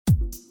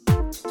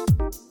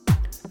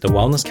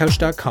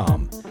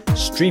thewellnesscouch.com,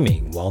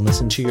 streaming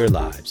wellness into your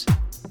lives.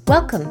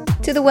 Welcome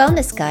to the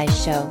Wellness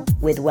Guys Show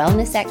with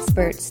wellness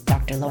experts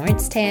Dr.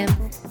 Lawrence Tam,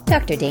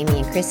 Dr.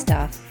 Damien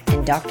Christoph,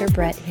 and Dr.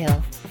 Brett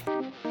Hill.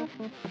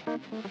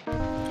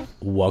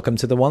 Welcome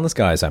to the Wellness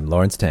Guys. I'm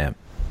Lawrence Tam.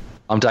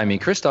 I'm Damien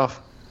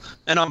Christoph.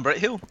 And I'm Brett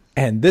Hill.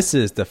 And this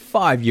is the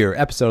 5-year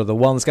episode of the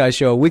Wellness Guys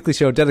Show, a weekly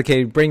show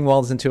dedicated to bringing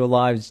wellness into our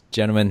lives.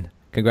 Gentlemen,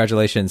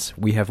 congratulations.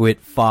 We have hit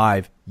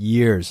 5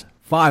 years.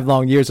 5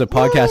 long years of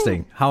podcasting.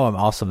 Woo! How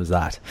awesome is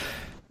that?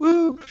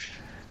 Woo!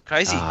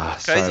 Crazy.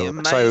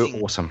 Amazing. So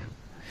awesome.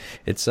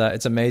 It's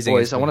amazing.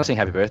 Boys, I want to sing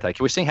happy birthday.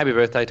 Can we sing happy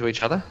birthday to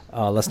each other?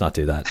 Oh, let's not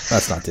do that.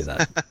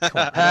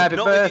 Happy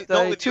birthday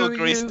not with to your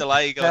Grease you.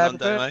 delay going on,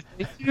 don't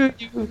we?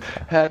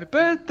 Happy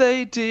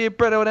birthday, dear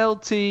Bretto and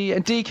LT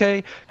and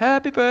DK.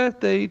 Happy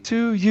birthday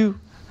to you.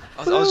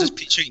 I was just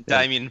picturing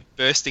Damien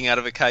bursting out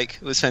of a cake.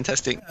 It was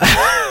fantastic.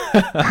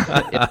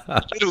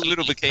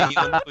 little bikini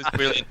on. It was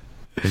brilliant.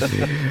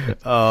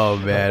 Oh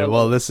man,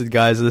 well listen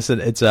guys,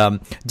 it's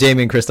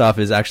Damien Christoph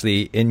is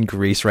actually in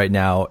Greece right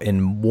now,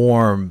 in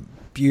warm,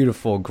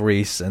 beautiful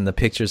Greece, and the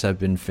pictures have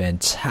been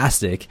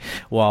fantastic,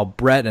 while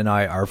Brett and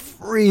I are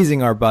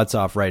freezing our butts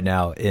off right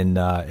now in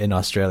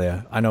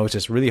Australia. I know it's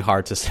just really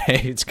hard to say.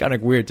 It's kind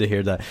of weird to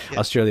hear that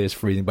Australia is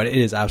freezing, but it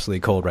is absolutely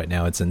cold right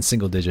now. It's in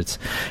single digits,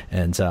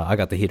 and I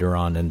got the heater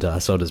on,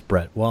 and so does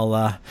Brett.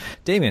 Well,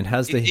 Damien,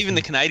 even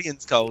the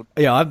Canadians cold?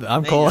 Yeah,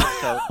 I'm cold.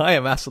 I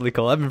am absolutely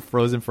cold. I've been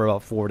frozen for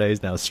about 4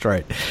 days now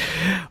straight.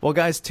 Well,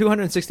 guys,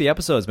 260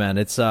 episodes, man.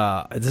 This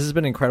has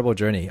been an incredible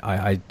journey.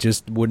 I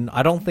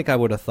don't think I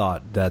would have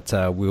thought that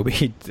we'll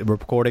be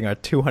recording our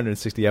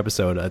 260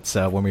 episode. That's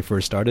when we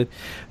first started,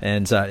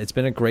 and it's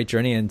been a great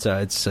journey, and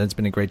it's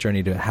been a great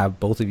journey to have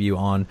both of you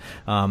on.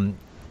 And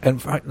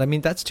I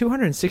mean, that's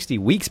 260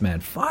 weeks, man.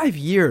 5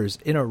 years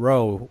in a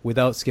row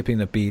without skipping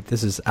a beat.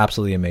 This is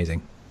absolutely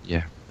amazing.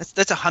 Yeah.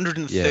 That's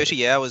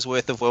 130 hours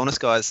worth of Wellness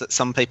Guys that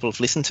some people have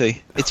listened to.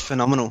 It's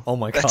phenomenal. Oh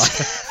my God.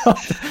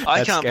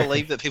 I can't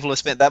believe that people have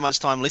spent that much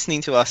time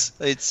listening to us.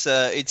 It's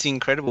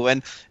incredible.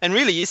 And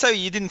really, you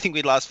didn't think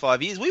we'd last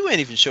 5 years. We weren't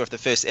even sure if the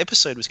first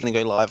episode was going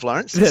to go live,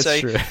 Lawrence. That's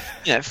true.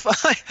 You know,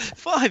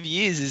 5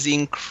 years is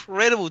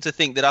incredible to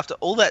think that after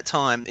all that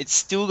time, it's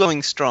still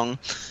going strong.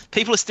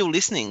 People are still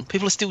listening.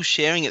 People are still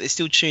sharing it. They're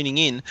still tuning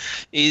in.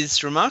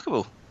 Is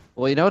remarkable.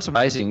 Well, you know what's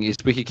amazing is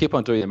we could keep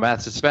on doing the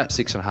maths. It's about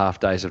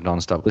 6.5 days of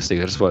non-stop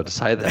listening. I just wanted to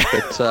say that.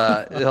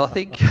 But I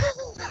think...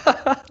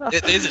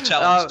 There's a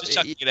challenge. Just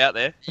chucking it out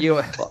there.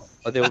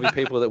 There will be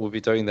people that will be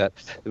doing that.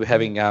 We're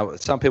having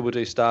some people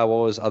do Star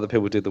Wars, other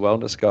people do the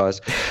Wellness Guys.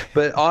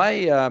 But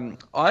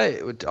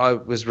I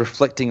was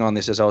reflecting on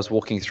this as I was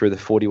walking through the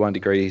 41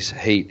 degrees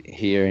heat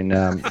here in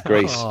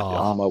Greece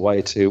on my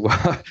way to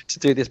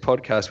do this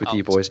podcast with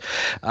you boys,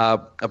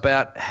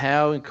 about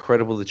how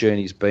incredible the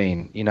journey's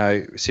been. You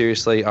know,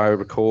 seriously, I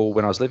recall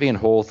when I was living in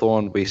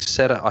Hawthorne, I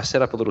set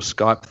up a little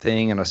Skype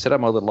thing, and I set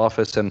up my little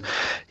office, and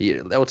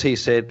LT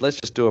said, "Let's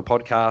just do a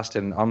podcast,"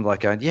 and I'm like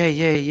going,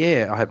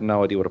 yeah. I have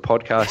no idea what a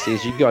podcast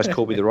is. You guys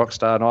called me the rock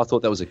star, and I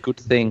thought that was a good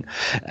thing,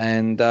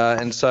 and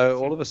so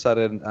all of a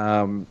sudden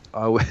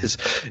I was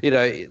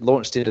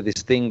launched into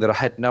this thing that I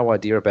had no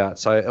idea about.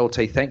 So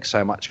LT, thanks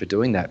so much for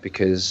doing that,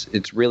 because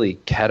it's really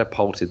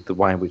catapulted the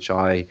way in which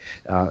I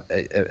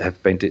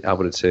have been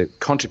able to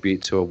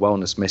contribute to a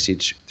wellness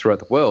message throughout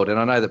the world. And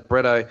I know that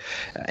Bretto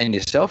and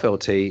yourself,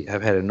 LT,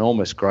 have had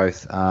enormous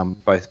growth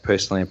both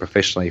personally and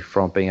professionally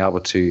from being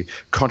able to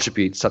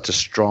contribute such a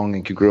strong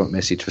and congruent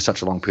message for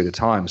such a long period of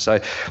time. So,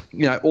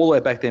 all the way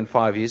back then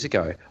 5 years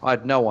ago, I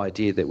had no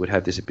idea that we'd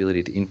have this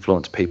ability to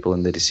influence people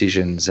and their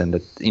decisions, and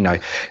that,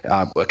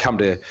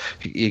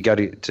 you go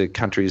to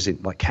countries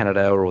like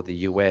Canada or the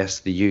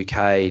US, the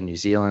UK, New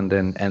Zealand,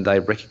 and they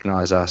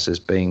recognise us as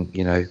being,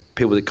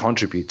 people that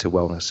contribute to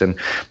wellness. And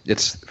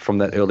it's from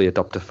that early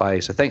adopter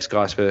phase. So thanks,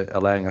 guys, for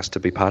allowing us to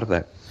be part of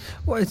that.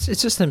 Well, it's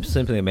just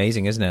simply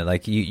amazing, isn't it?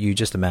 Like you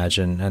just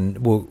imagine, and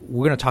we're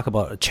going to talk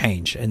about a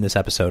change in this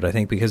episode, I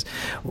think, because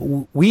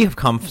we have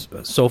come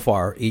so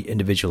far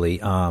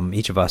individually,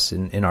 each of us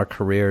in our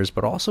careers,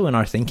 but also in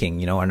our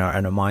thinking, and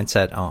our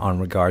mindset on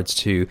regards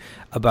to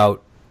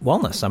about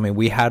wellness. I mean,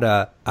 we had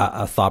a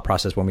thought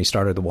process when we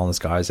started the Wellness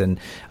Guys, and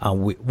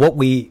what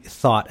we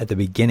thought at the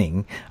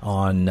beginning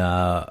on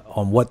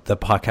what the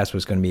podcast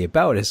was going to be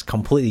about has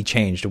completely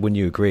changed. Wouldn't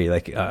you agree?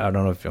 Like, I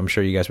don't know if I'm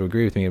sure you guys would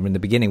agree with me. In the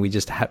beginning,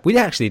 we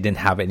actually didn't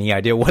have any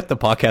idea what the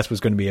podcast was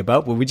going to be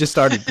about, but we just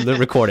started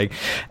recording.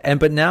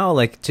 But now,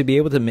 like, to be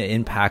able to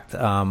impact,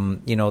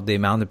 the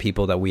amount of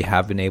people that we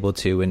have been able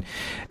to,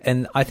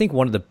 and I think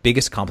one of the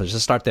biggest accomplishments.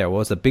 Let's start there. What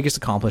was the biggest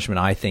accomplishment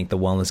I think the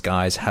Wellness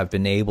Guys have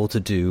been able to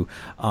do?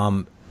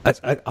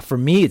 For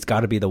me, it's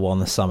got to be the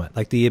Wellness Summit.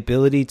 Like, the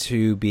ability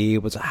to be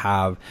able to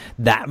have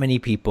that many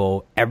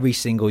people every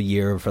single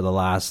year for the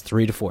last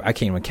 3 to 4, I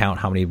can't even count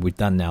how many we've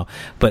done now,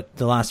 but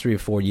the last 3 or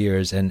 4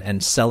 years,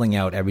 and selling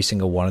out every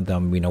single one of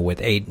them, with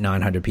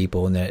 800-900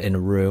 people in a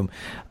room,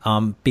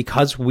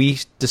 because we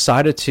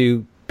decided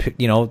to,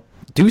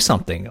 do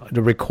something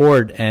to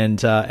record,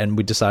 and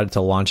we decided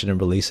to launch it and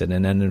release it.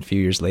 And then a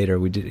few years later,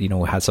 we did,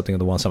 we had something at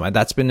the Wellness Summit.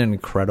 That's been an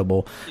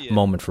incredible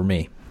moment for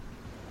me.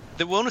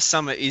 The Wellness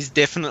Summit is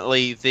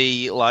definitely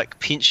the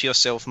pinch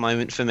yourself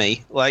moment for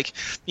me.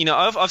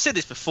 I've said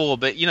this before,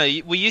 but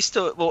we used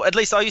to, well, at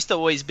least I used to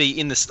always be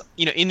in the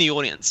in the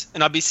audience,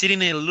 and I'd be sitting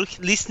there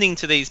listening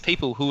to these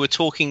people who were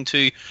talking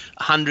to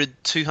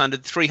 100,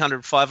 200,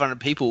 300, 500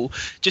 people,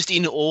 just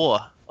in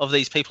awe of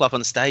these people up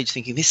on stage,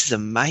 thinking, this is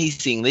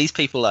amazing. These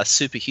people are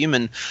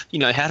superhuman.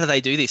 How do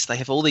they do this? They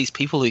have all these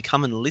people who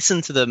come and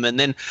listen to them. And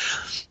then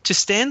to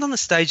stand on the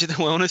stage at the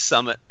Wellness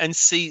Summit and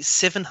see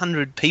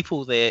 700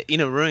 people there in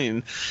a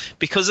room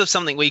because of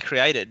something we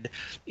created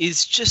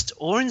is just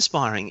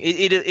awe-inspiring.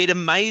 It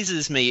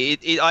amazes me.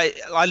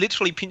 I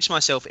literally pinch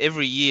myself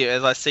every year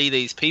as I see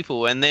these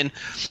people. And then,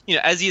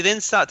 as you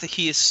then start to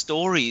hear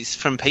stories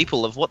from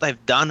people of what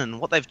they've done and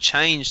what they've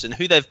changed and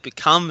who they've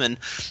become and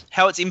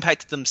how it's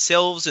impacted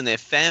themselves and their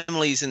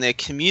families and their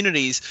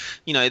communities,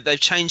 they've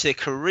changed their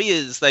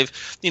careers, they've,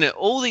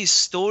 all these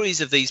stories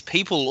of these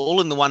people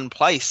all in the one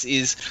place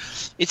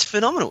it's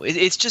phenomenal.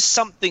 It's just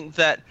something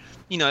that,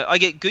 I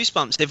get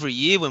goosebumps every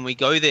year when we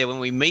go there, when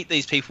we meet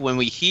these people, when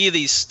we hear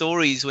these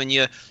stories, when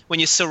you're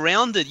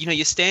surrounded,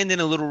 you stand in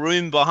a little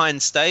room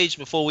behind stage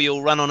before we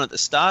all run on at the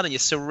start, and you're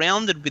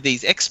surrounded with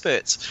these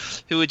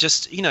experts who are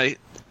just,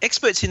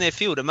 experts in their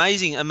field,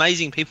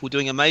 amazing people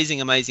doing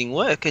amazing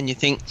work, and you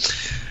think,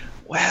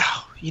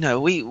 wow,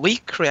 we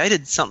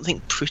created something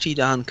pretty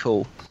darn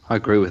cool. I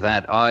agree with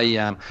that. I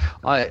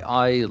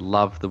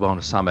love the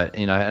Wellness Summit,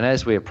 and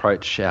as we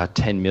approach our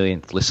 10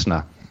 millionth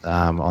listener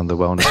on the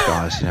Wellness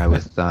Guys,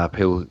 with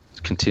people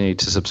continue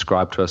to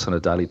subscribe to us on a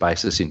daily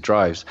basis in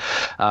droves.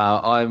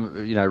 I'm,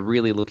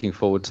 really looking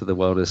forward to the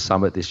Wellness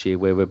Summit this year,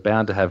 where we're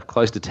bound to have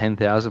close to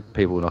 10,000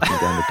 people knocking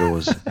down the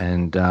doors,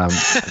 and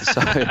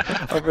so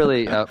I'm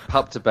really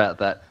pumped about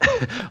that.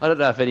 I don't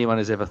know if anyone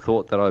has ever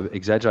thought that I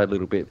exaggerate a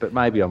little bit, but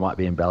maybe I might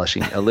be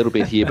embellishing a little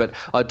bit here. But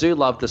I do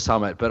love the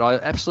summit, but I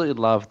absolutely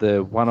love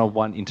the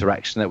one-on-one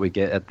interaction that we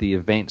get at the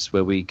events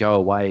where we go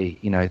away.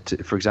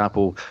 For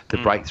example, the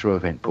Breakthrough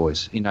event,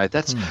 boys.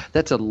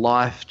 That's a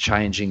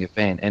life-changing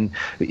event, and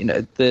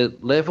the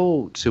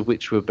level to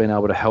which we've been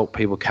able to help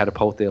people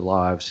catapult their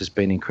lives has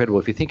been incredible.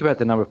 If you think about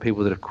the number of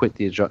people that have quit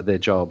their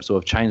jobs, or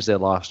have changed their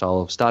lifestyle,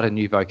 or have started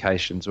new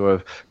vocations, or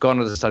have gone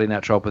into study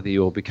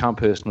naturopathy, or become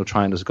personal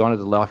trainers, gone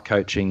into life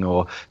coaching,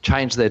 or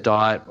changed their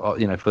diet,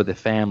 for their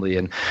family.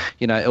 And,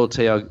 LT,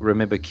 I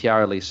remember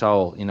Chiara Lee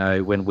Sol,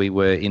 when we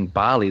were in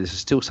Bali, this is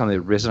still something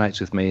that resonates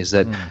with me, is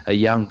that a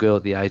young girl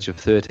at the age of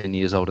 13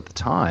 years old at the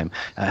time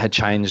had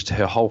changed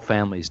her whole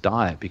family's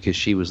diet because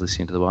she was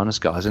listening to the Wellness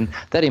Guys. And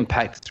that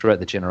impacted throughout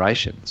the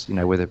generations,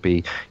 whether it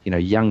be,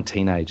 young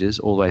teenagers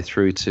all the way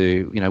through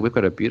to, we've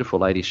got a beautiful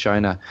lady,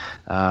 Shona,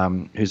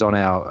 who's on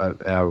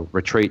our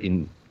retreat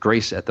in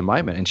Greece at the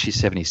moment, and she's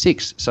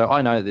 76. So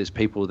I know there's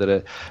people that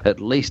are at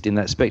least in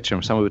that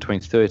spectrum, somewhere between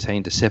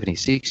 13 to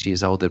 76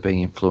 years old, that are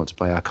being influenced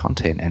by our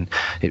content, and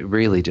it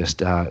really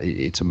just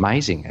it's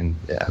amazing, and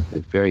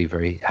very,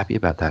 very happy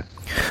about that.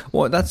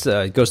 Well, that's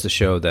goes to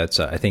show that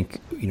I think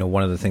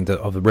one of the things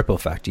of the ripple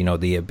effect,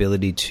 the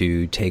ability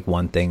to take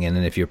one thing, and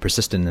then if you're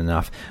persistent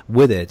enough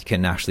with it,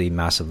 can actually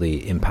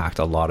massively impact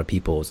a lot of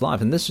people's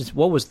lives. And this is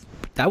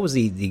that was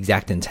the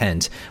exact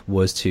intent,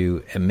 was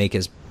to make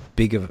as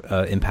big of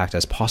impact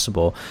as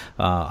possible.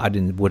 I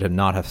would have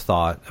not have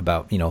thought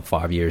about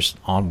 5 years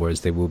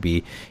onwards they will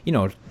be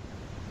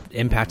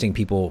impacting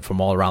people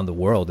from all around the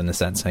world, in a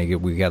sense.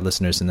 We got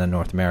listeners in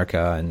North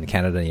America and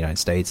Canada, the United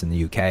States, and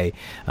the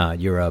UK,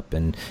 Europe,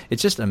 and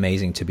it's just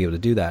amazing to be able to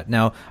do that.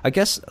 Now, I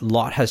guess a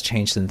lot has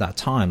changed since that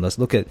time. Let's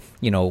look at,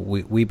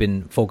 we've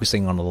been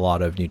focusing on a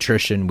lot of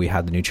nutrition. We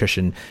had the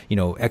nutrition,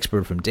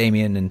 expert from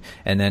Damien,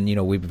 and then,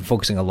 we've been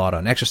focusing a lot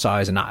on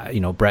exercise.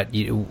 And Brett,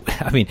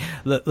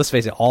 let's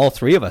face it, all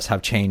three of us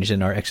have changed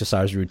in our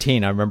exercise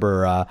routine.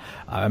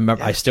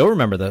 I still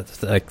remember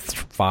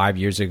 5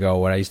 years ago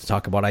when I used to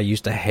talk about, I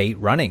used to hate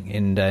running,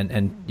 and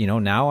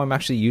now I'm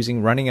actually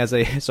using running as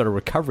a sort of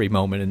recovery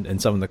moment in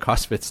some of the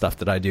CrossFit stuff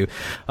that I do,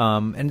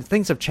 and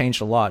things have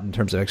changed a lot in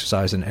terms of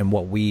exercise, and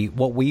what we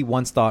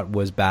once thought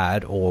was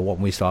bad, or what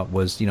we thought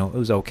was it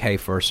was okay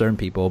for certain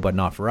people but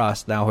not for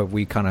us. Now have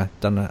we kind of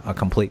done a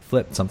complete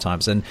flip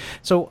sometimes? And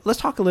so let's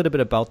talk a little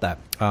bit about that.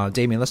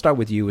 Damien, let's start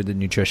with you with the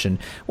nutrition.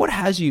 What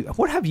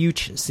have you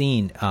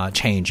seen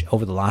change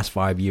over the last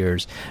 5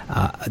 years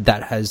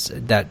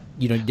that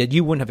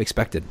you wouldn't have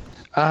expected?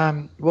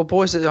 Well,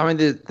 boys,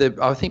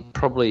 I think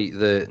probably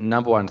the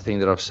number one thing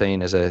that I've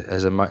seen as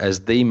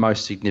the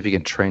most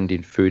significant trend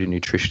in food and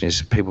nutrition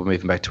is people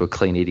moving back to a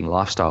clean eating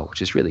lifestyle,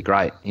 which is really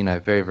great.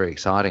 Very, very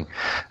exciting.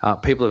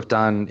 People have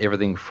done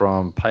everything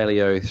from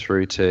paleo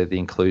through to the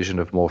inclusion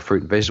of more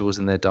fruit and vegetables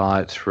in their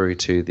diet, through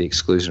to the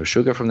exclusion of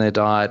sugar from their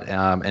diet,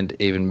 and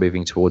even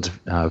moving towards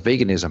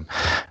veganism.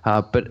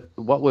 But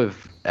what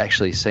we've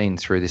actually seen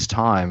through this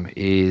time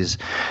is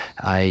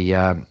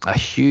a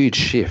huge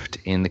shift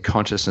in the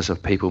consciousness of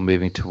of people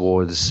moving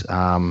towards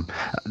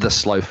the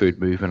slow food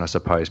movement, I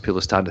suppose. People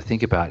are starting to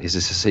think about, is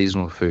this a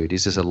seasonal food?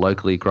 Is this a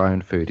locally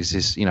grown food? Is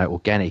this,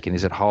 organic, and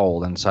is it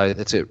whole? And so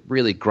it's a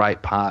really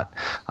great part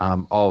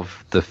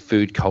of the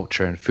food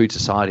culture and food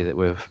society that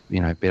we've,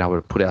 been able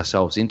to put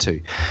ourselves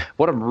into.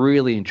 What I'm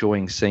really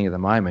enjoying seeing at the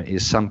moment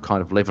is some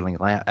kind of leveling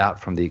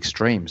out from the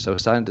extremes. So we're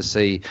starting to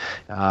see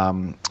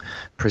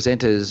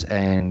presenters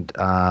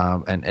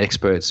and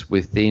experts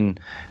within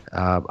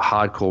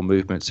hardcore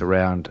movements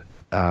around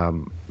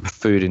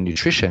food and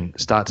nutrition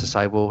start to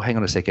say, well, hang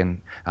on a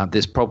second,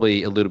 there's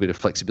probably a little bit of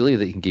flexibility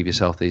that you can give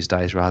yourself these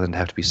days rather than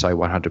have to be so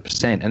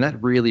 100%. And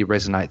that really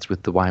resonates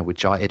with the way in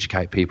which I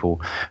educate people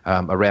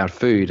around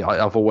food.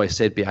 I've always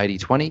said be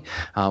 80-20.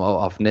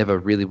 I've never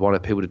really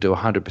wanted people to do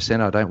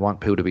 100%. I don't want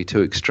people to be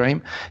too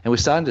extreme. And we're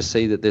starting to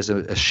see that there's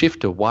a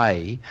shift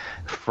away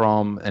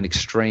from an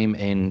extreme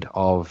end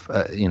of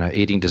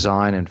eating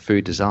design and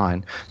food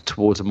design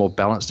towards a more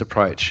balanced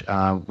approach,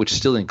 which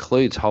still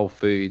includes whole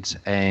foods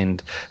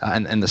and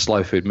the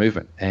slow food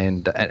movement,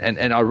 and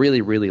I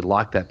really, really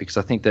like that, because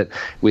I think that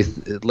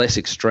with less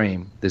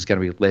extreme, there's going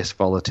to be less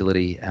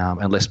volatility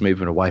and less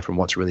movement away from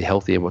what's really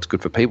healthy and what's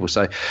good for people.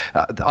 So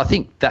I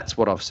think that's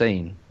what I've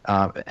seen,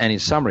 and in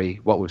summary,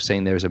 what we've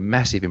seen there is a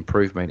massive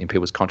improvement in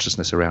people's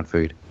consciousness around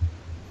food.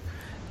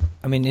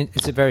 I mean,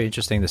 it's very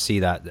interesting to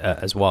see that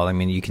as well. I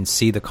mean, you can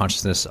see the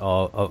consciousness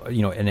of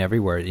in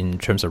everywhere in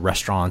terms of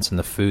restaurants and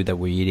the food that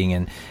we're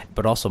eating,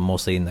 but also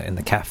mostly in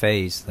the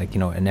cafes, like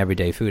in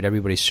everyday food.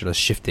 Everybody's sort of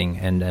shifting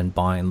and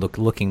buying,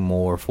 looking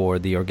more for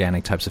the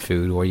organic types of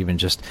food, or even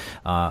just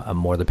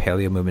more the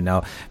paleo movement.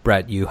 Now,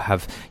 Brett, you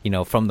have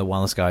from the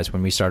Wellness Guys,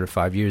 when we started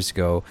 5 years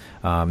ago,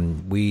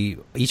 we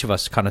each of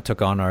us kind of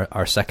took on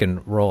our second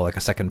role, like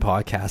a second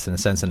podcast in a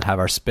sense, and have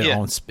our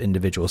own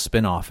individual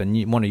spin-off.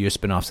 And one of your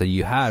spin-offs that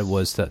you had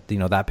was that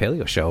that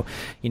paleo show.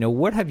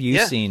 What have you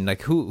seen?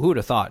 Like, who would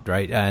have thought,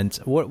 right? And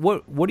what's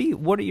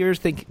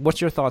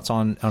your thoughts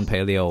on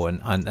paleo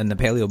and the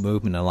paleo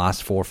movement in the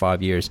last 4 or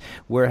 5 years?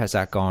 Where has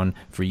that gone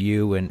for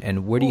you,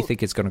 and where do you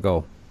think it's going to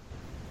go?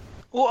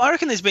 Well, I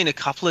reckon there's been a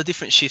couple of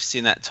different shifts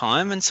in that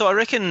time, and so I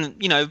reckon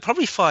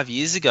probably 5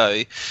 years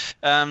ago,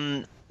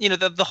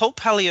 the whole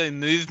paleo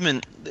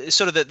movement,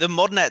 sort of the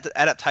modern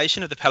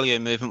adaptation of the paleo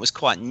movement was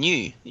quite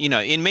new.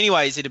 In many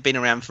ways it had been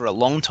around for a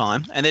long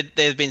time, and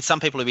there have been some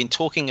people who have been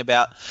talking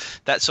about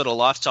that sort of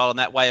lifestyle and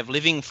that way of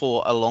living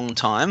for a long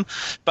time.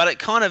 But it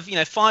kind of,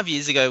 5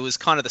 years ago was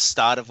kind of the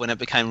start of when it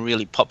became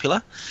really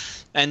popular.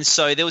 And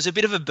so there was a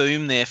bit of a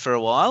boom there for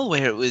a while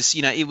where it was,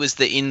 it was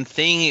the in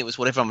thing. It was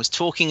what everyone was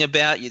talking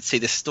about. You'd see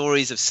the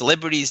stories of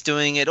celebrities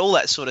doing it, all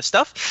that sort of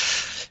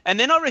stuff. And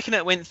then I reckon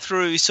it went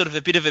through sort of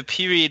a bit of a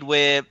period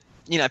where,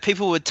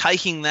 people were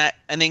taking that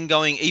and then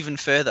going even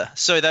further.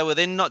 So they were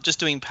then not just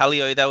doing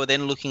paleo, they were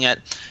then looking at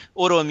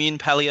autoimmune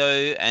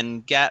paleo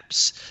and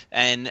GAPS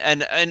and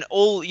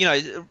all,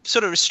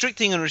 sort of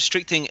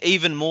restricting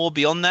even more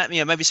beyond that,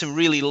 maybe some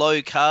really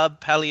low carb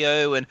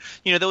paleo, and,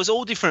 there was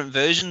all different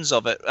versions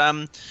of it,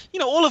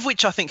 all of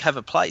which I think have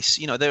a place.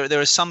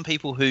 There are some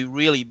people who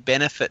really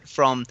benefit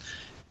from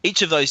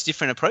each of those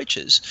different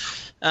approaches.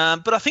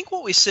 But I think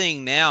what we're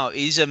seeing now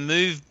is a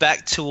move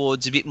back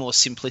towards a bit more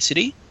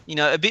simplicity,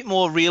 a bit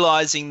more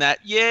realizing that,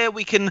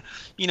 we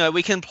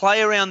can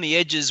play around the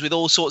edges with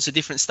all sorts of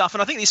different stuff.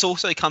 And I think this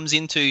also comes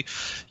into,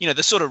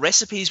 the sort of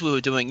recipes we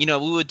were doing.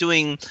 We were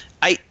doing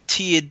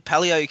 8-tiered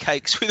paleo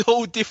cakes with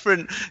all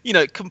different,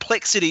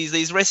 complexities,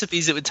 these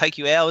recipes that would take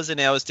you hours and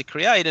hours to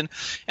create. And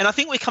I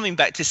think we're coming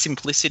back to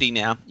simplicity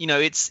now.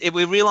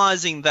 We're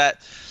realizing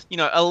that,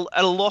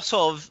 a lot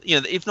of,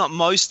 if not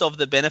most of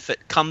the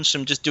benefit comes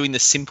from just doing the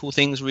simple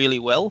things really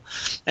well.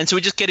 And so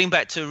we're just getting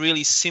back to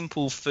really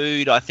simple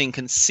food, I think,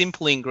 and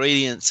simple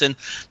ingredients, and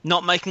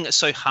not making it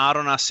so hard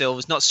on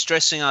ourselves, not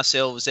stressing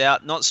ourselves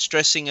out, not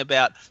stressing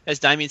about, as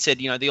Damien said,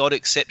 the odd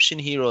exception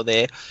here or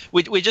there.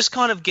 We're just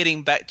kind of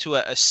getting back to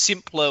a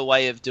simpler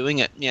way of doing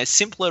it,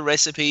 simpler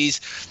recipes,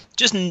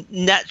 just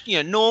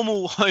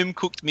normal home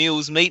cooked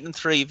meals, meat and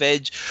 3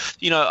 veg.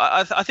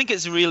 I think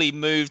it's really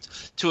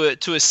moved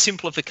to a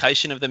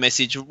simplification of the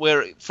message,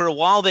 where for a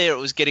while there it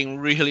was getting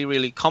really,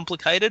 really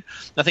complicated.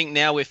 I think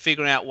now we're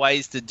figuring out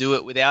ways to do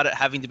it without it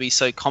having to be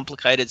so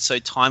complicated, so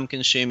time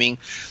consuming.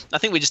 I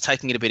think we're just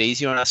taking it a bit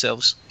easier on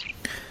ourselves.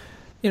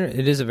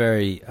 It is a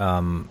very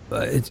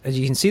as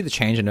you can see the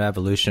change in the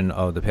evolution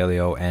of the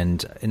paleo,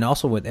 and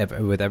also with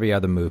every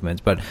other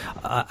movement. But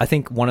I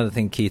think one of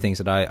the key things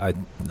that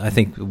I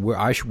think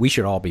we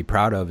should all be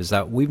proud of is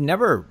that we've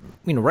never,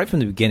 right from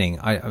the beginning,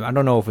 I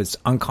don't know if it's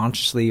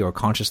unconsciously or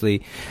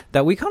consciously,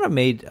 that we kind of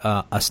made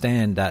a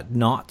stand that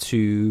not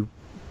to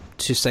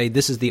say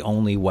this is the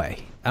only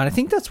way. And I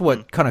think that's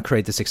what kind of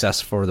created the success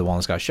for the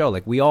Wellness Guys show.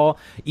 Like,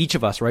 each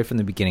of us right from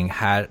the beginning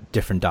had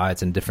different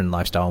diets and different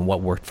lifestyle and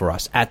what worked for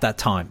us at that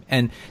time.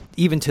 And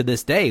even to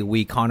this day,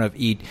 we kind of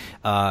eat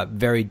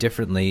very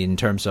differently in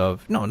terms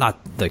of, not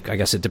like, I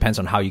guess it depends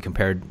on how you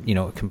compare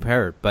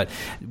it, but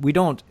we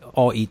don't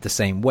all eat the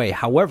same way.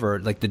 However,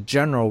 like, the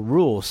general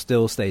rule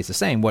still stays the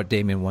same. What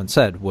Damien once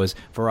said was,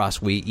 for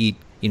us, we eat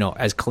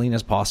as clean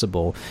as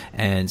possible.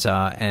 And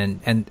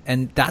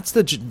that's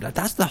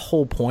the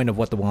whole point of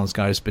what the Wellness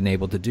Guide has been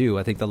able to do.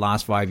 I think the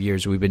last 5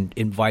 years we've been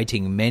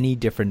inviting many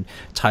different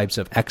types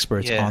of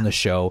experts on the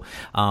show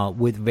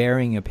with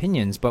varying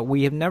opinions, but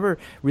we have never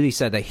really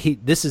said that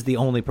this is the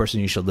only person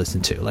you should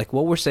listen to. Like,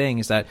 what we're saying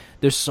is that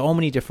there's so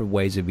many different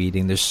ways of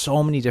eating. There's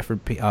so many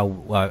different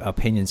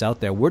opinions out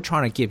there. We're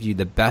trying to give you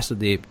the best of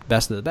the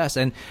best,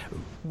 and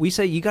we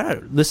say you got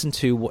to listen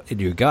to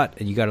your gut,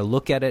 and you got to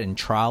look at it and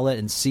trial it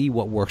and see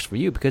what works for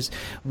you, because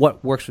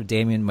what works for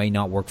Damien may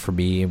not work for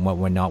me, and what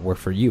would not work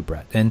for you,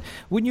 Brett. And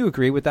wouldn't you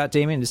agree with that,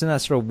 Damien? Isn't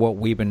that sort of what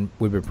we've been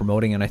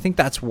promoting? And I think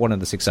that's one of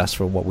the success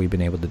for what we've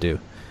been able to do.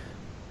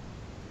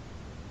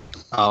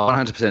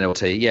 100%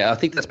 LT. Yeah, I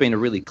think that's been a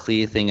really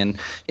clear thing, and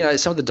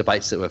some of the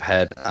debates that we've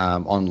had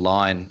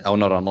online, or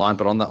not online,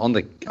 but on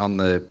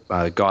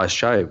the guys'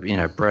 show,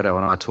 Bretto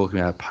and I talking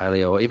about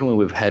paleo, or even when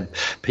we've had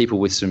people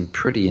with some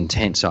pretty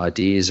intense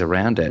ideas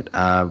around it,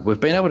 we've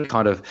been able to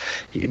kind of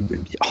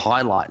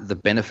highlight the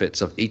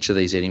benefits of each of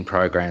these eating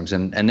programs,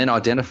 and then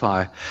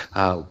identify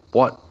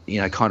what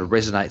kind of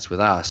resonates with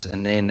us,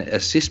 and then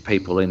assist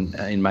people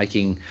in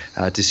making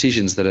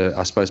decisions that are,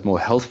 I suppose, more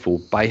healthful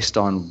based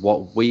on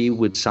what we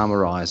would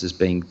summarize as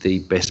being the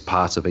best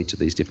parts of each of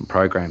these different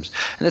programs.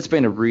 And that's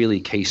been a really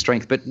key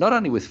strength, but not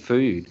only with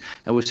food,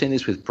 and we've seen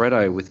this with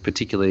Bretto, with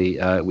particularly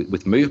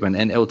with movement,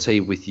 and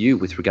LT with you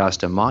with regards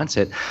to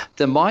mindset.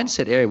 The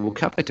mindset area, we'll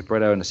come back to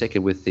Bretto in a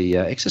second with the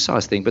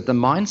exercise thing, but the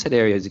mindset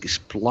area has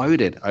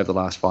exploded over the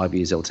last 5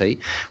 years, LT.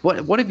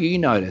 What have you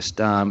noticed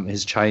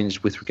has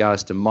changed with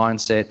regards to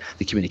mindset,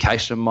 the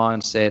communication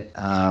mindset,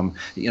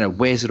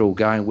 where's it all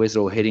going, where's it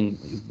all heading?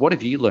 What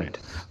have you learned?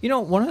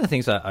 One of the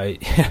things that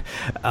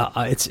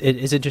it's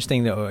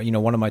interesting that,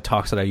 one of my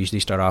talks that I usually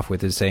start off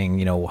with is saying,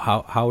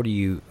 how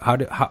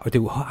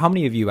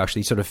many of you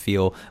actually sort of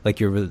feel like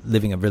you're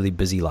living a really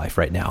busy life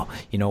right now,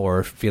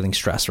 or feeling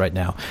stressed right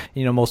now?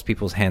 Most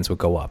people's hands would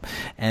go up.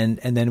 And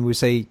then we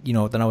say,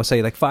 then I would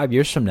say, like, 5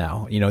 years from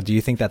now, do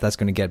you think that that's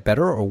going to get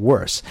better or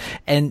worse?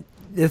 And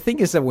the thing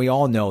is that we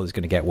all know it's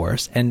going to get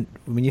worse. And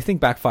when you think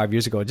back 5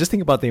 years ago, just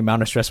think about the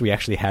amount of stress we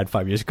actually had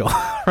 5 years ago,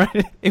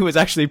 right? It was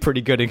actually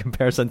pretty good in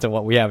comparison to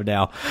what we have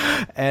now.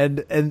 And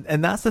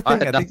that's the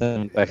thing. I had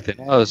nothing back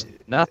then. I was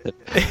nothing.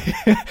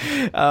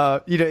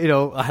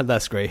 I had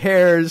less gray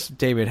hairs.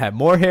 David had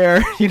more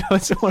hair.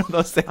 It's one of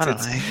those things. I don't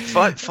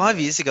know. 5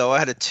 years ago, I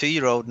had a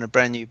 2-year-old and a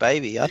brand new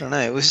baby. I don't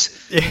know. It was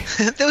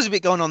there was a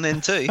bit going on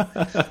then too.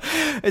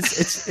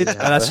 That's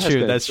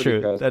true. That's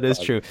true. That is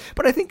true.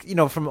 But I think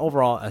from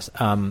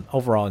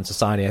overall in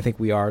society, I think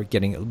we're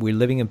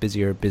living in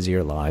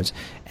busier lives,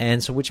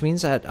 and so which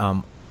means that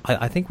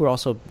I think we're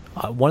also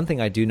one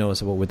thing I do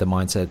notice with the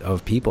mindset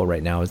of people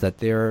right now is that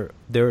they're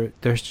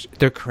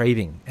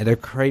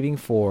craving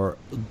for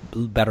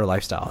better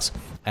lifestyles,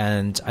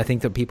 and I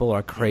think that people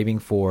are craving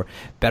for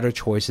better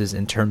choices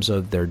in terms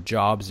of their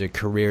jobs, their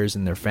careers,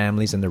 and their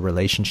families and their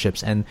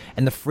relationships, and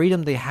the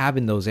freedom they have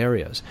in those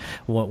areas.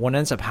 What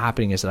ends up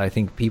happening is that I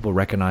think people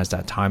recognize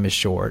that time is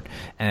short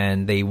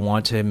and they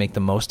want to make the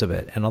most of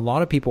it. And a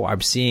lot of people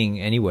I'm seeing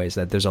anyways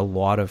that there's a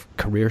lot of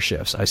career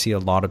shifts. I see a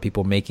lot of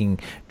people making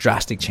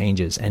drastic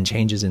changes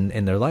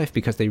in their life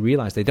because they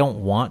realize they don't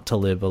want to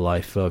live a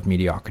life of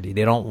mediocrity.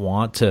 They don't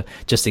want to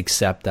just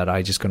accept that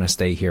I'm just going to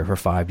stay here for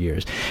 5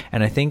 years.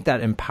 And I think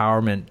that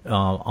empowerment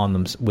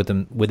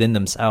within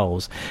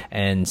themselves,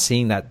 and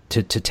seeing that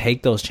to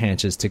take those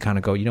chances to kind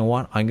of go,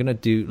 I'm going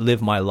to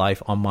live my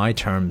life on my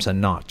terms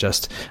and not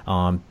just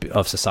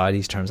of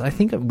society's terms. I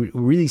think we're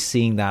really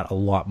seeing that a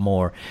lot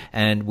more,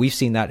 and we've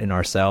seen that in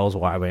ourselves.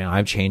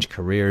 I've changed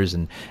careers,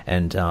 and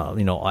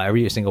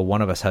every single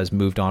one of us has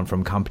moved on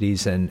from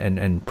companies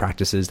and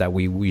practices that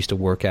we used to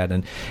work at,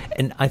 and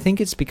I think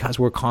it's because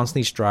we're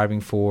constantly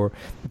striving for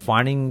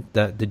finding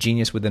the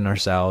genius within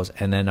ourselves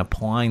and then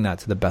applying that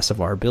to the best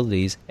of our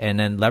abilities, and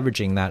then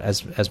leveraging that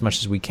as much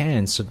as we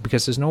can. So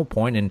because there's no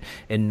point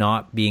in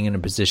not being in a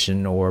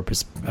position or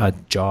a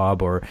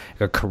job or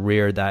a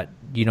career that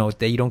you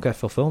don't get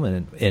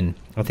fulfillment in.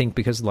 I think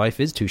because life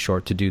is too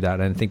short to do that,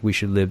 and I think we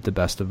should live the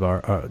best of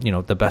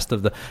the best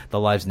of the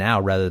lives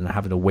now rather than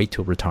having to wait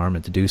till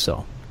retirement to do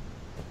so.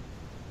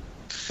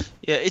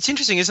 Yeah, it's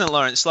interesting, isn't it,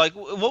 Lawrence? Like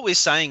what we're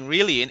saying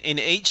really in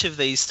each of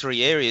these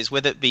three areas,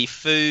 whether it be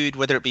food,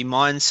 whether it be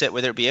mindset,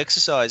 whether it be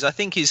exercise, I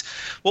think is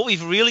what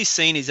we've really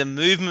seen is a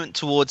movement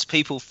towards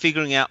people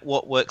figuring out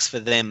what works for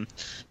them.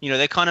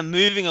 They're kind of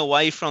moving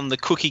away from the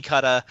cookie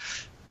cutter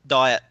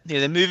diet.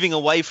 They're moving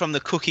away from the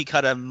cookie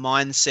cutter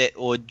mindset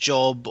or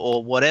job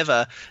or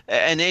whatever.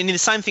 And the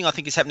same thing I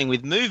think is happening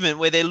with movement,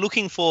 where they're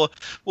looking for,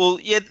 well,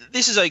 yeah,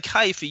 this is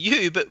okay for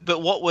you,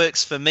 but what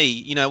works for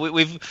me?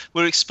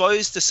 We're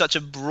exposed to such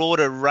a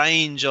broader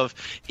range of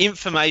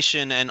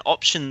information and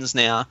options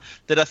now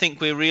that I think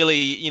we're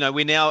really,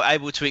 we're now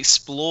able to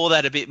explore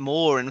that a bit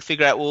more and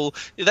figure out, well,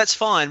 that's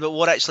fine, but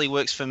what actually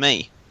works for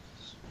me?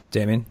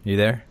 Damien, you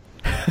there?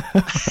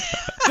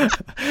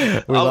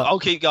 I'll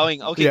keep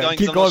going. I'll keep going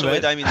because I'm not sure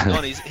where Damien's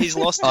gone. He's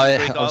lost in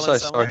Greek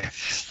Island somewhere.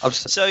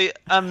 So,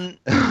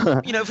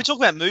 if we talk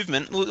about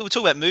movement, we'll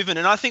talk about movement,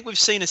 and I think we've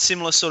seen a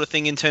similar sort of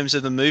thing in terms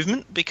of the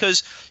movement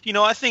because,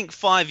 I think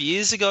 5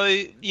 years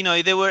ago,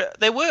 there were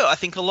I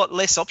think a lot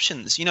less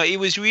options. It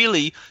was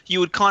really you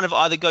would kind of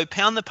either go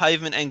pound the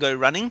pavement and go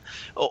running,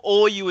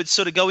 or you would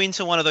sort of go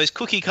into one of those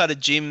cookie cutter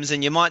gyms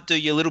and you might do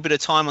your little bit of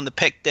time on the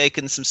pec deck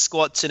and some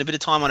squats and a bit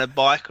of time on a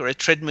bike or a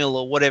treadmill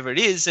or whatever it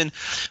is. And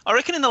I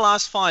reckon in the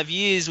last 5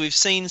 years we've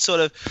seen sort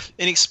of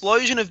an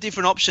explosion of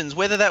different options,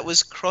 whether that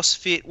was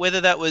CrossFit,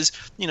 whether that was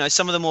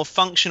some of the more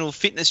functional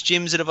fitness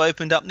gyms that have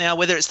opened up now,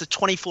 whether it's the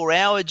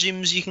 24-hour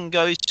gyms you can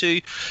go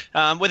to,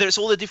 whether it's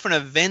all the different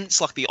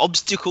events like the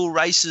obstacle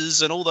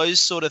races and all those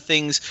sort of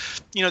things.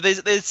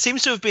 There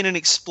seems to have been an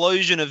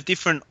explosion of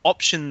different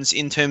options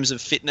in terms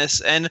of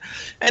fitness, and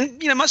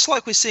much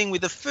like we're seeing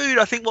with the food,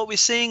 I think what we're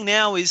seeing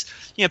now is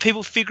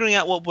people figuring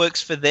out what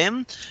works for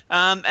them,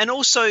 and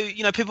also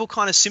people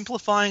kind of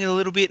simplifying it a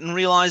little bit and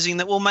realizing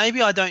that, well,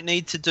 maybe I don't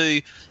need to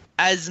do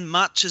as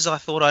much as I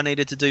thought I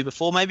needed to do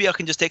before. Maybe I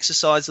can just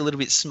exercise a little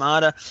bit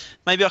smarter.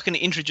 Maybe I can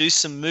introduce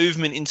some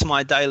movement into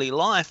my daily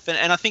life.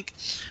 And I think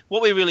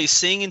what we're really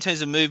seeing in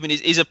terms of movement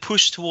is a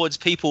push towards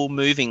people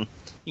moving.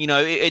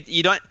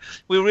 We're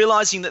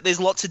realizing that there's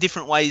lots of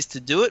different ways to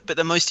do it, but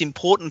the most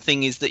important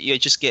thing is that you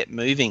just get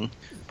moving.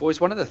 Boys,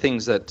 one of the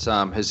things that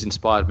has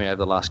inspired me over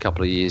the last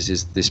couple of years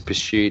is this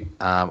pursuit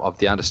of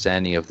the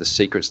understanding of the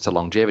secrets to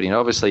longevity. And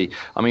obviously,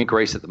 I'm in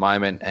Greece at the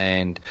moment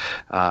and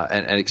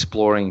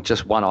exploring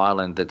just one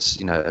island that's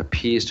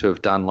appears to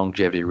have done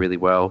longevity really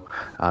well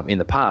in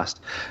the past,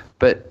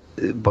 but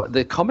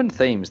the common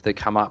themes that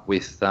come up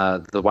with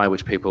the way in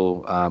which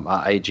people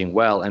are aging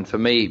well, and for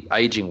me,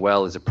 aging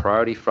well is a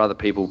priority. For other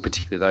people,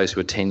 particularly those who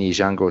are 10 years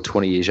younger or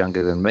 20 years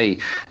younger than me,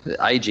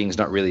 aging is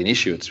not really an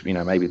issue. It's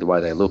maybe the way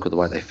they look or the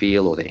way they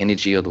feel or their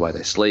energy or the way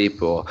they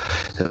sleep or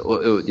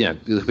there'll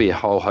be a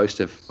whole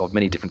host of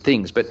many different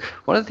things. But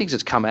one of the things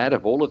that's come out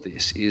of all of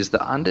this is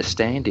the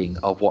understanding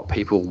of what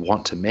people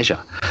want to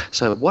measure.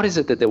 So what is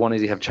it that they want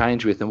to have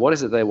change with, and what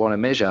is it they want to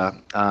measure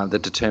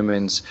that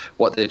determines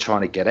what they're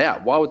trying to get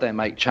out? Why would they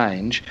make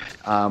change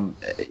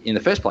in the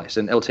first place?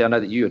 And LT, I know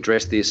that you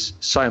address this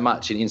so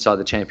much in Inside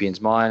the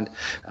Champion's Mind.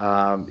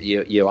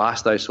 You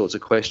ask those sorts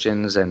of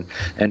questions, and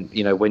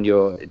when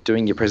you're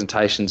doing your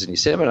presentations and your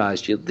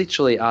seminars, you're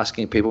literally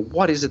asking people,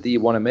 what is it that you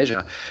want to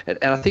measure?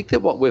 And I think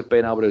that what we've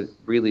been able to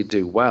really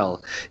do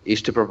well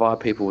is to provide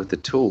people with the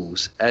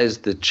tools as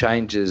the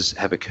changes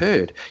have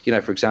occurred.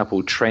 For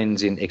example,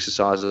 trends in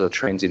exercises or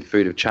trends in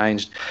food have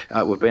changed.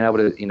 We've been able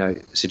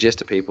to suggest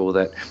to people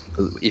that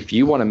if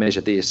you want to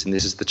measure this and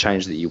this is the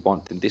change that you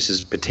want, then this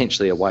is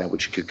potentially a way in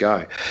which you could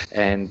go.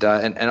 And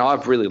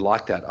I've really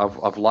liked that.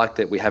 I've liked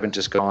that we haven't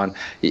just gone,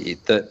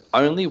 the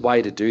only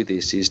way to do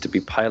this is to be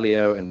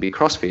paleo and be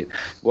CrossFit.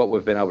 What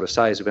we've been able to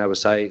say is we've been able to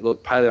say,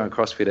 look, paleo and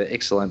CrossFit are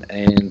excellent,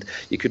 and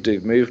you could do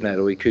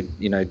MoveNet, or you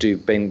could do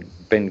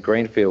Ben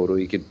Greenfield, or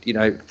you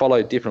could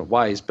follow different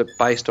ways, but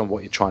based on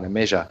what you're trying to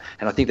measure.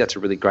 And I think that's a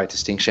really great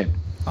distinction.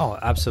 Oh,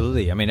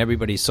 absolutely. I mean,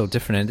 everybody's so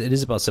different, and it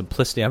is about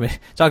simplicity. I mean,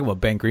 talking about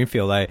Ben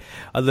Greenfield, I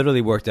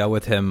literally worked out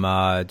with him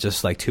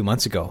just like 2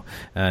 months ago,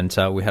 and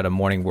we had a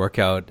morning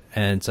workout,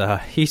 and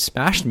he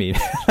smashed me.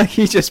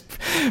 He just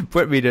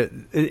put me to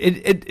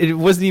it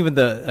wasn't even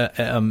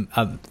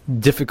the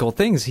difficult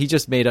things. He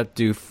just made up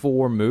do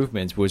 4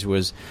 movements, which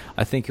was,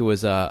 I think it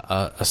was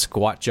a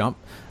squat jump.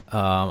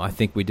 I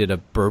think we did a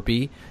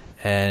burpee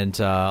and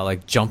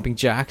like jumping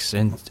jacks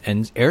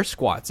and air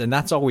squats, and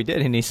that's all we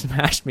did, and he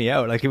smashed me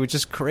out. Like, it was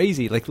just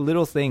crazy, like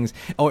little things.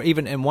 Or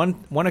even in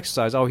one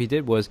exercise, all he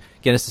did was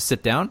get us to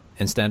sit down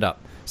and stand up,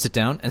 sit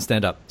down and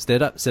stand up,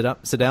 stand up, sit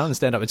up, sit down and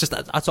stand up. It's just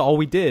that's all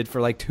we did for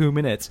like 2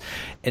 minutes,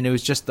 and it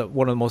was just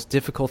one of the most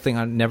difficult thing.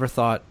 I never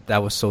thought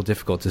that was so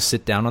difficult, to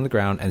sit down on the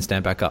ground and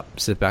stand back up,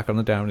 sit back on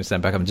the ground and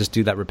stand back up, and just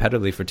do that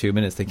repetitively for 2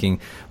 minutes, thinking,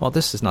 well,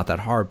 this is not that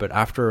hard. But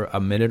after a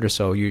minute or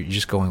so, you're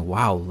just going,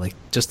 wow, like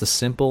just a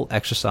simple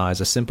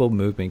exercise, a simple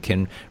movement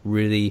can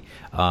really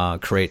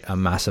create a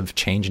massive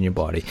change in your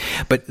body.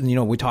 But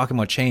we're talking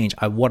about change.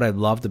 What I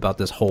loved about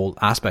this whole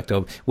aspect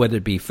of whether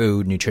it be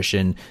food,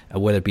 nutrition,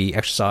 whether it be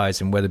exercise,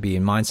 and whether it be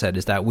in mindset,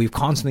 is that we've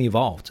constantly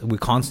evolved. We're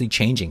constantly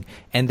changing.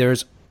 And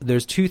there's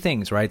 2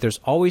 things, right? There's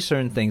always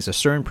certain things, the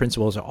certain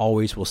principles are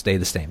always will stay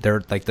the same.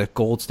 They're like the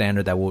gold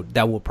standard that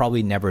will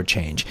probably never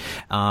change.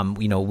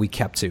 We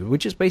kept to,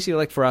 which is basically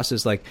like for us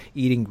is like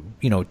eating,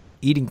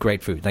 eating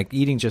great food, like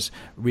eating just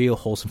real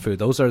wholesome food.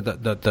 Those are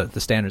the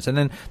standards. And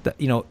then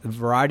the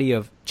variety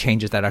of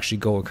changes that actually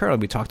go occur. Like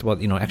we talked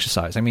about,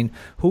 exercise. I mean,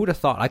 who would have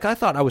thought? Like, I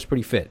thought I was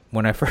pretty fit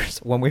when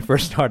we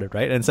first started,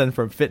 right? And then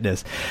from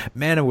fitness,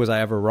 man, was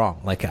I ever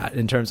wrong? Like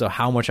in terms of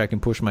how much I can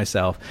push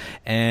myself,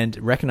 and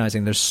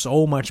recognizing there's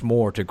so much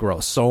more to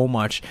grow, so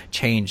much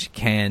change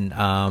can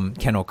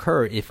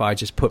occur if I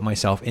just put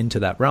myself into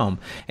that realm.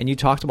 And you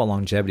talked about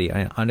longevity,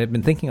 and I've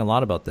been thinking a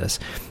lot about this.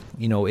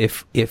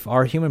 if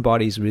our human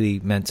body is really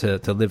meant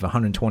to live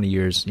 120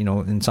 years,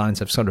 and science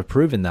have sort of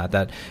proven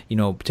that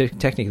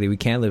technically we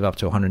can live up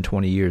to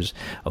 120 years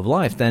of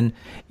life, then,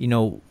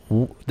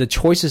 the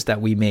choices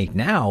that we make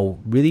now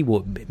really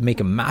will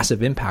make a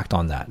massive impact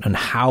on that, and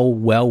how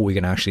well we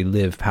can actually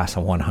live past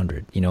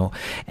 100,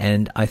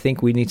 and I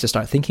think we need to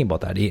start thinking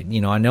about that.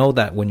 I know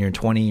that when you're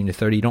 20 and you're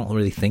 30, you don't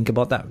really think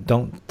about that.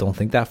 Don't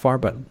think that far,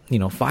 but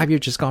 5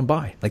 years just gone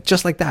by,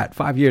 just like that.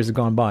 5 years have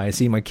gone by. I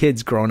see my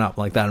kids growing up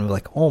like that, and I'm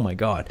like, oh my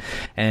God.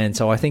 And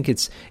so I think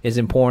it's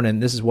important,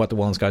 and this is what the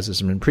Wellness Guys have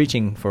been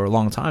preaching for a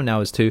long time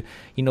now, is to,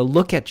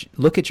 look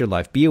at your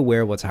life, be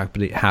aware of what's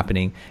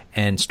happening,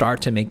 and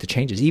start to make the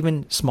changes,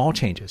 even small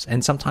changes.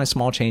 And sometimes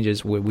small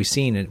changes, we've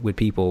seen it with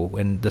people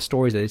and the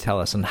stories that they tell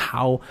us, and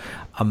how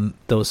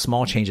those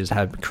small changes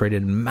have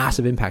created a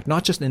massive impact,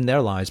 not just in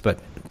their lives, but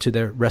to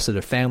the rest of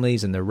their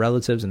families and their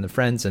relatives and their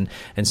friends. And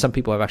some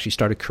people have actually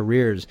started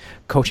careers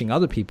coaching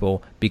other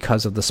people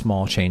because of the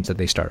small change that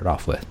they started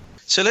off with.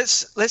 So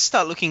let's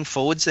start looking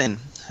forwards then,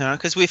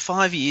 because we're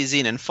 5 years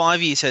in, and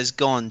 5 years has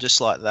gone just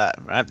like that,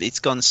 right? It's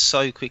gone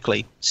so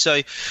quickly.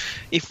 So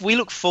if we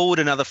look forward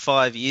another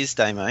 5 years,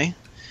 Damo,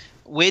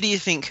 where do you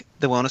think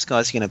the Wellness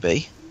Guys are going to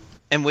be,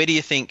 and where do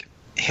you think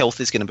health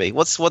is going to be?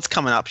 What's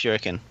coming up, you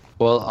reckon?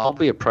 Well, I'll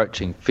be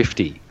approaching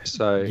 50,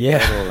 so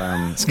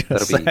that's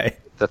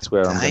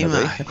where I'm going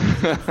to be.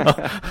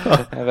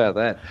 How about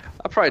that?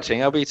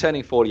 I'll be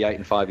turning 48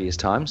 in 5 years'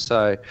 time,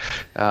 so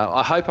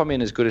I hope I'm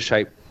in as good a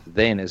shape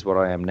then as what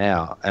I am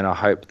now, and I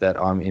hope that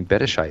I'm in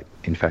better shape,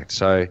 in fact.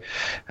 So,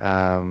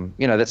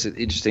 that's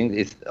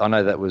interesting. I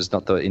know that was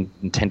not the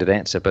intended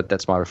answer, but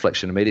that's my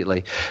reflection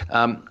immediately.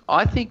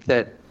 I think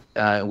that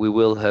we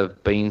will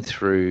have been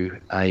through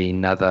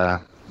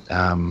another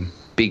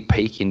big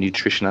peak in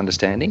nutrition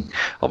understanding.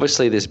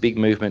 Obviously, there's a big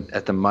movement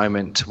at the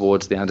moment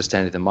towards the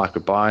understanding of the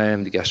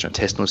microbiome, the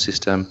gastrointestinal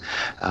system.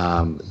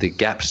 The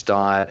GAPS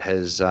diet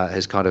has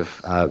kind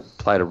of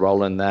played a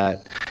role in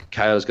that.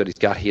 Kale's got his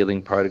gut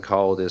healing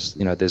protocol.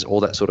 There's all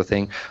that sort of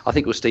thing. I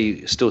think we'll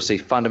still see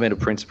fundamental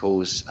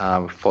principles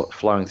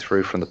flowing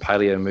through from the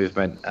paleo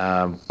movement.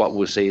 What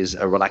we'll see is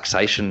a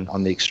relaxation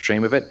on the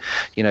extreme of it.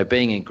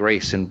 Being in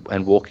Greece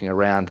and walking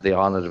around the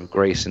island of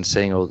Greece and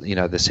seeing all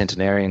the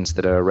centenarians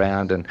that are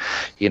around, and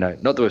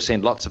not that we've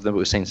seen lots of them, but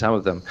we've seen some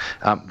of them.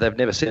 They've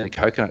never seen a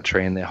coconut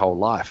tree in their whole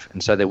life,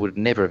 and so they would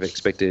never have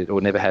expected or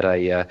never had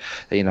a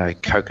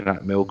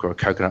coconut milk or a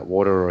coconut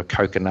water or a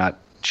coconut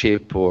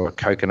chip or a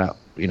coconut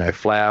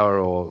flour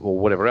or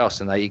whatever else,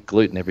 and they eat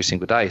gluten every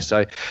single day.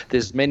 So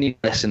there's many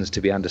lessons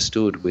to be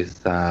understood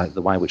with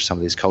the way in which some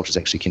of these cultures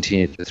actually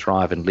continue to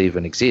thrive and live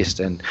and exist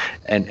and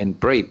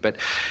breed. But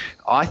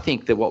I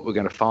think that what we're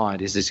going to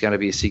find is there's going to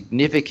be a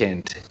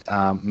significant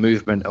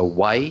movement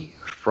away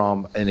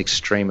from an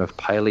extreme of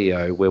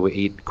paleo, where we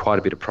eat quite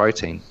a bit of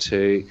protein,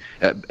 to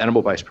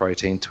animal-based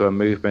protein, to a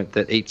movement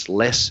that eats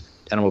less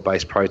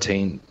animal-based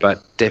protein,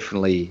 but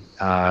definitely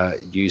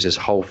uses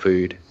whole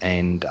food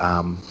and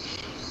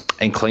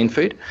clean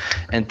food.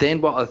 And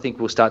then what I think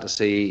we'll start to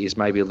see is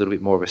maybe a little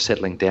bit more of a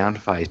settling down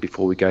phase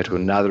before we go to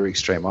another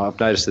extreme. I've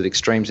noticed that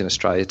extremes in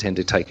Australia tend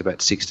to take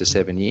about 6 to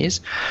 7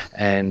 years,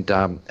 and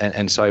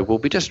so we'll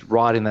be just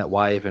riding that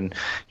wave, and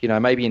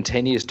maybe in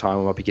 10 years' time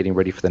we might be getting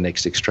ready for the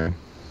next extreme.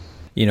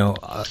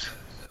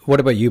 What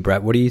about you,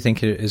 Brett? What do you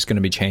think is going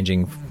to be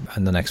changing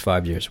in the next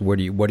 5 years? What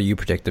do you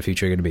predict the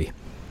future is going to be?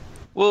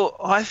 Well,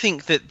 I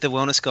think that the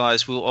Wellness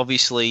Guys will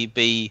obviously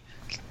be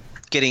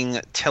getting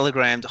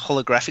telegrammed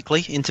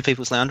holographically into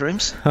people's lounge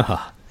rooms.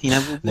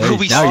 We'll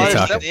be now you're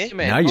talking.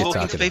 there. Now you're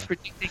talking.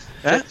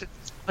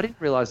 I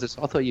didn't realise this.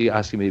 I thought you were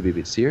asking me to be a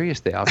bit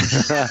serious there.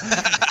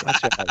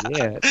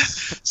 Yeah.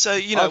 So,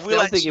 we'll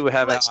actually be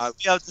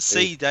able to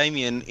see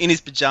Damien in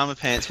his pyjama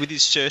pants with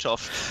his shirt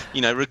off,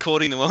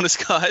 recording the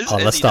Wellness Guys. Oh,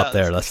 let's stop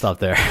there.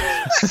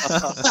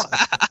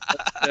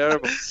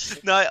 Terrible.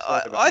 No,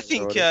 I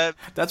think...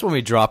 that's when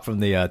we drop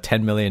from the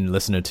 10 million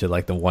listener to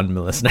the 1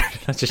 million listener.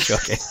 That's just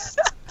shocking.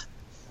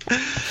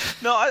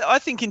 No, I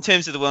think in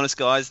terms of the Wellness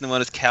Guys and the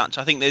Wellness Couch,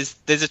 I think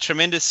there's a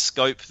tremendous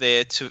scope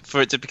there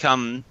for it to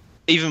become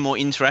even more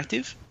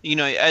interactive.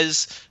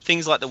 As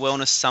things like the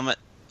Wellness Summit,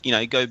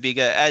 go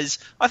bigger. As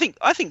I think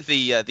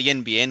the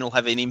NBN will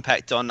have an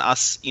impact on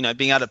us,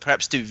 being able to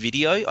perhaps do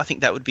video. I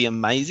think that would be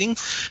amazing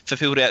for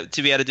people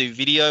to be able to do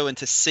video and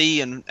to see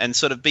and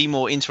sort of be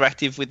more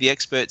interactive with the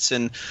experts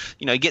and,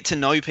 get to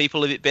know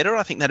people a bit better.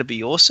 I think that'd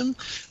be awesome.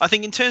 I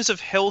think in terms of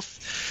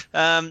health,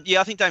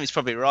 I think Damien's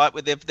probably right.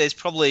 There's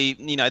probably,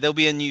 there'll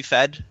be a new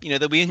fad.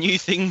 There'll be a new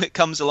thing that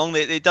comes along.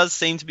 There does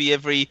seem to be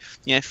every,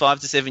 5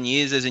 to 7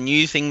 years, there's a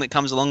new thing that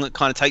comes along that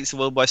kind of takes the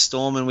world by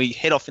storm and we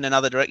head off in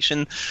another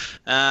direction.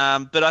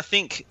 But I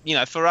think,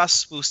 for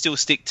us, we'll still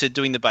stick to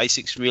doing the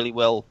basics really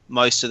well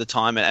most of the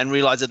time and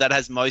realize that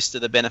has most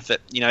of the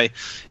benefit.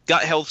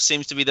 Gut health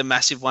seems to be the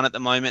massive one at the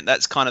moment.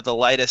 That's kind of the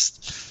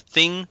latest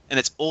thing, and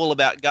it's all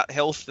about gut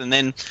health. And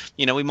then,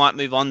 we might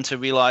move on to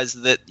realize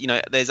that,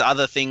 there's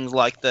other things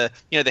like the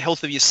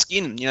health of your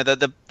skin,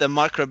 the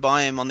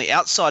microbiome on the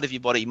outside of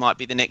your body might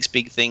be the next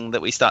big thing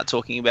that we start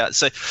talking about.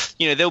 So,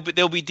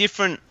 there'll be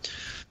different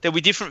there'll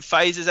be different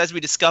phases as we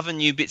discover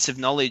new bits of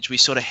knowledge. We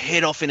sort of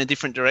head off in a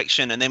different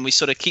direction, and then we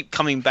sort of keep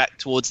coming back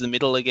towards the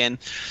middle again.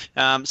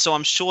 So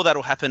I'm sure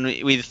that'll happen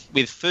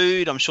with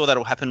food. I'm sure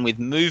that'll happen with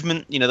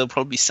movement. There'll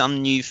probably be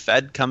some new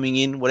fad coming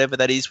in, whatever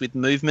that is with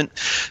movement.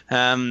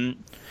 And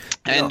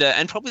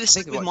probably the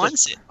same with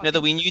mindset.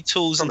 There'll be new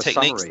tools and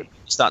techniques that we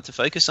start to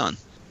focus on.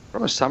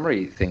 From a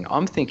summary thing,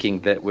 I'm thinking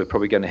that we're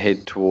probably going to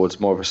head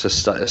towards more of a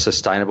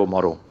sustainable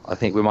model. I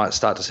think we might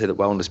start to see that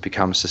wellness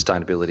become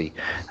sustainability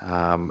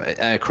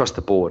across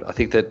the board. I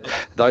think that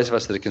those of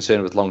us that are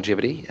concerned with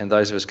longevity and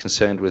those of us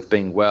concerned with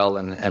being well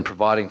and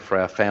providing for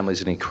our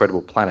families an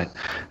incredible planet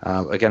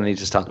are going to need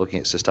to start looking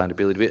at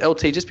sustainability. But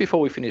LT, just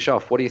before we finish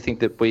off, what do you think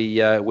that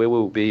where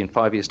we'll be in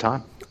 5 years'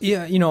 time?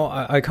 Yeah,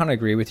 I kind of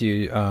agree with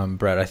you,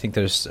 Brett. I think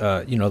there's,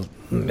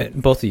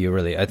 both of you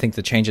really. I think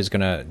the change is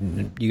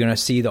you're gonna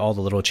see all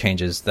the little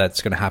changes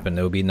that's gonna happen.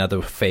 There will be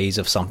another phase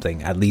of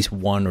something, at least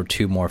one or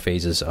two more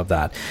phases of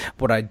that.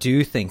 What I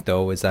do think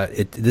though is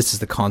that this is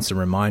the constant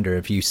reminder.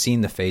 If you've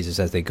seen the phases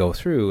as they go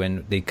through,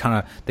 and they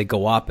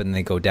go up and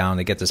they go down,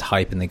 they get this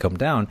hype and they come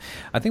down.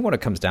 I think what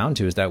it comes down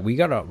to is that we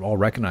gotta all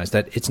recognize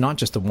that it's not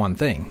just the one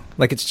thing.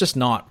 Like it's just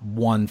not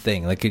one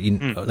thing. Like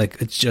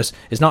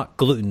it's not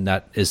gluten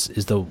that is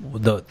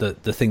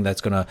the thing that's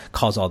going to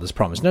cause all this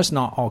problems. It's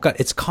not all gut.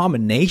 It's a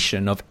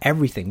combination of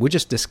everything. We're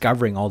just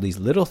discovering all these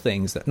little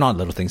things, not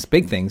little things,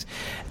 big things.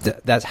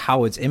 That's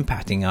how it's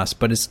impacting us,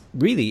 but it's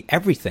really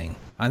everything.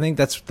 I think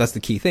that's the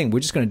key thing. We're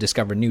just going to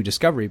discover new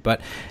discovery,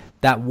 but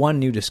that one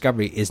new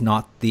discovery is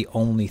not the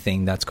only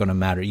thing that's going to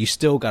matter. You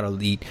still got to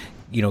eat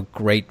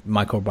great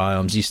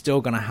microbiomes. You're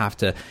still going to have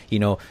to,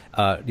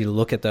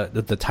 look at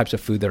the types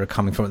of food that are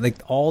coming from, like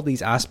all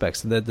these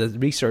aspects. The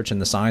research and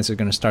the science are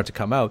going to start to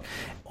come out.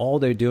 All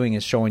they're doing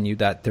is showing you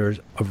that there's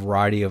a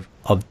variety of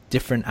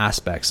different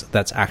aspects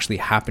that's actually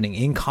happening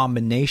in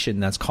combination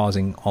that's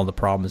causing all the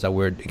problems that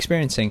we're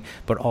experiencing,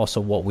 but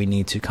also what we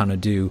need to kind of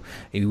do.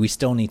 We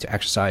still need to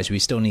exercise. We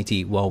still need to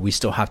eat well. We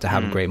still have to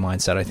have a great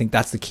mindset. I think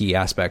that's the key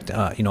aspect,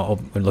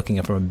 when looking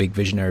at it from a big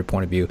visionary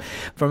point of view.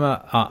 From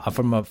a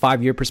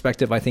 5-year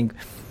perspective, I think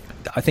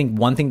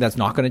one thing that's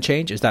not going to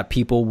change is that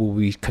people will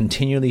be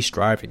continually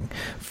striving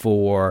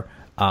for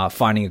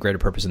finding a greater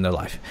purpose in their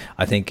life.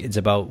 I think it's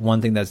about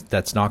one thing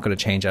that's not going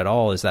to change at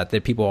all is that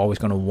people are always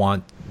going to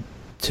want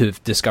to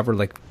discover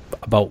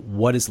about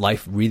what does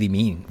life really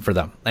mean for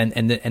them,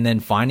 and then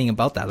finding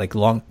about that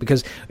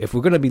because if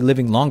we're going to be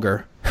living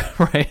longer,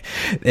 right,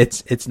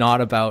 it's not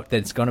about that.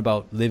 It's going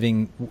about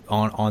living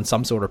on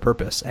some sort of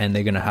purpose, and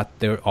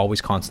they're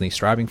always constantly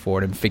striving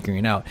for it and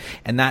figuring it out,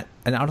 and I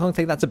don't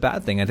think that's a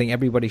bad thing. I think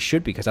everybody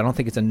should, because I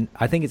think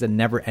it's a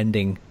never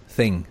ending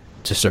thing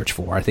to search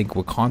for. I think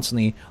we're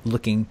constantly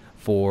looking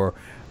for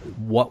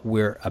what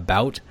we're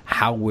about,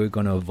 how we're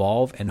going to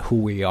evolve, and who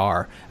we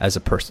are as a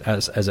person,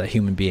 as a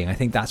human being. I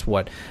think that's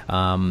what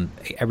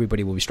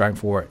everybody will be striving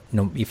for.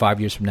 5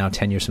 years from now,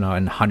 10 years from now,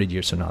 and 100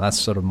 years from now. That's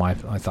sort of my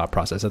thought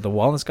process. At the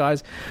Wellness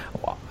Guys,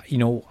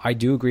 I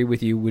do agree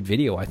with you with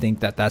video. I think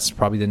that's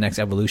probably the next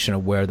evolution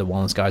of where the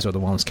Wellness Guys or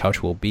the Wellness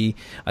Couch will be.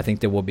 I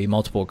think there will be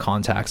multiple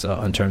contacts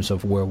in terms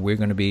of where we're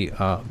going to be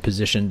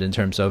positioned in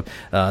terms of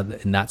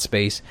in that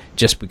space,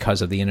 just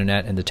because of the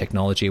internet and the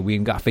technology. We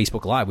even got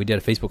Facebook Live. We did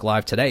a Facebook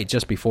Live today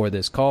just before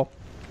this call.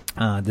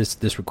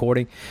 This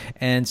recording,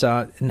 and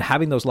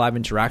having those live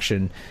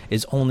interaction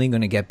is only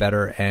going to get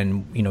better,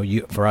 and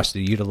for us to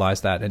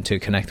utilize that and to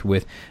connect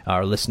with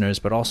our listeners.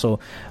 But also,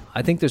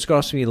 I think there's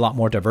going to be a lot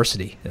more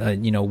diversity.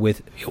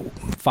 With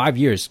 5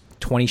 years,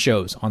 20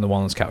 shows on the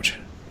Wellness Couch,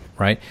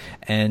 right,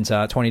 and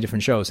 20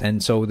 different shows,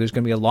 and so there's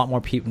going to be a lot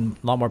more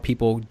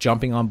people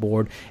jumping on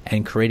board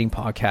and creating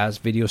podcasts,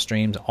 video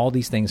streams. All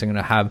these things are going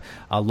to have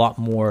a lot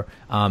more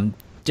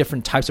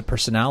different types of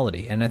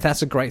personality, and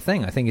that's a great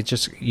thing. I think it's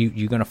just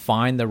you're going to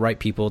find the right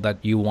people that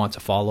you want to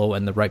follow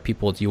and the right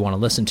people that you want to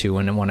listen to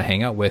and want to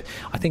hang out with.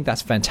 I think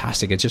that's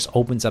fantastic. It just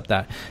opens up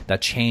that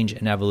change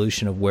and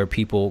evolution of where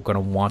people are going to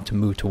want to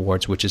move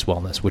towards, which is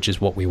wellness, which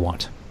is what we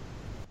want.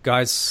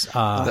 Guys,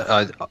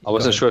 I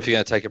wasn't sure if you're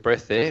going to take a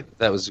breath there.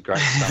 That was a great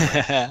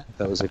summary.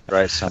 That was a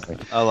great summary.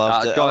 I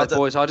loved it. Guys,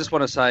 boys, I just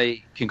want to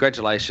say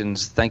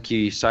congratulations. Thank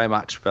you so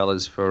much,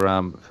 fellas, for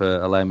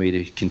allowing me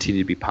to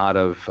continue to be part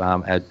of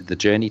the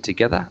journey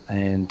together.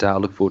 And I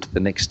look forward to the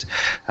next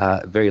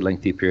very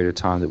lengthy period of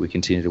time that we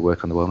continue to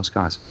work on the Wellness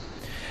Guys.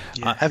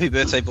 Yeah. Happy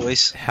birthday,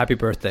 boys. Happy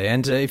birthday.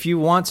 And if you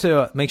want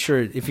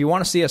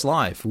to see us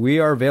live, we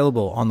are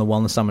available on the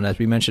Wellness Summit. As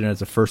we mentioned,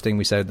 it's the first thing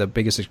we said, the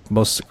biggest,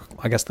 most,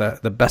 I guess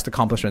the best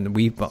accomplishment that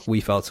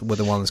we felt with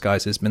the Wellness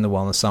Guys has been the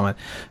Wellness Summit.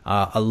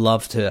 I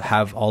love to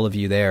have all of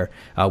you there.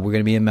 We're going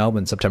to be in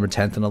Melbourne, September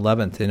 10th and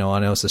 11th. I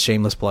know it's a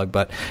shameless plug,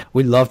 but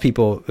we love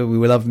people.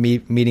 We love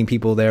meeting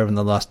people there in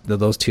those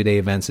 2-day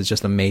events. It's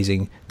just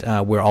amazing.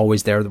 We're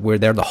always there. We're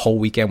there the whole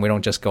weekend. We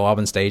don't just go up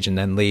on stage and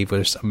then leave.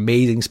 There's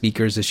amazing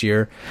speakers this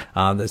year.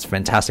 That's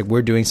fantastic.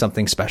 We're doing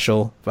something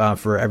special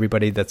for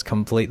everybody that's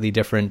completely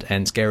different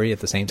and scary at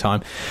the same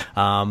time.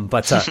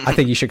 But I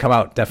think you should come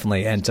out,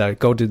 definitely, and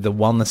go to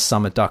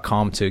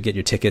thewellnesssummit.com to get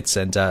your tickets.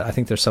 And I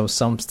think there's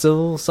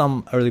still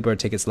some early bird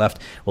tickets left.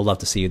 We'll love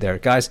to see you there.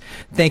 Guys,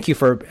 thank you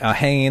for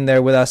hanging in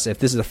there with us. If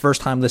this is the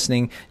first time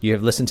listening, you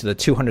have listened to the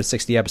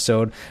 260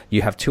 episode.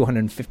 You have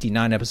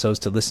 259 episodes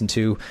to listen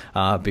to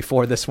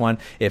before this one.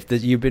 If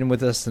you've been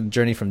with us on the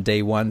journey from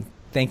day one,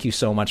 thank you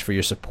so much for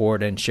your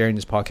support and sharing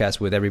this podcast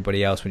with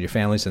everybody else, with your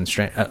families and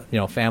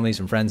families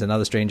and friends and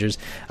other strangers.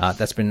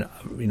 That's been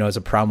as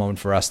a proud moment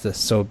for us.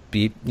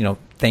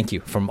 Thank you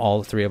from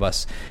all three of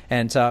us.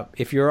 And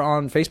if you're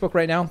on Facebook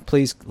right now,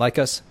 please like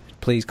us.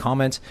 Please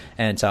comment,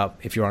 and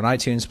if you're on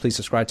iTunes, please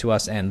subscribe to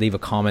us and leave a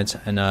comment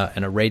and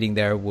a rating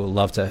there. We'll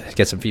love to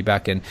get some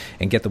feedback and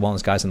get the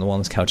Wellness Guys and the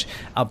Wellness Couch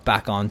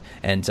back on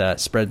and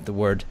spread the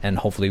word, and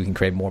hopefully we can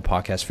create more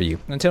podcasts for you.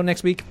 Until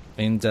next week,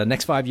 in the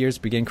next 5 years,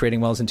 begin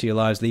creating wellness into your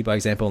lives, lead by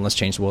example, and let's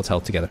change the world's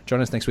health together.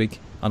 Join us next week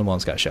on the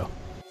Wellness Guys Show.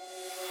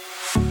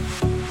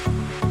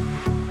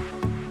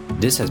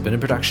 This has been a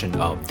production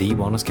of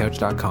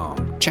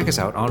TheWellnessCouch.com. Check us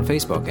out on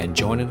Facebook and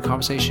join in the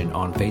conversation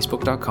on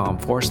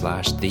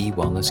Facebook.com/The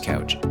Wellness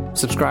Couch.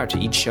 Subscribe to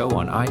each show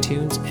on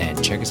iTunes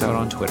and check us out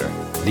on Twitter.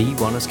 The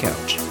Wellness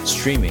Couch,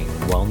 streaming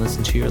wellness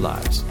into your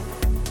lives.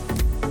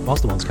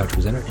 Whilst the Wellness Couch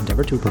presenter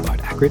endeavor to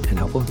provide accurate and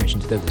helpful information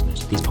to their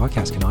listeners, these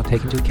podcasts cannot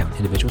take into account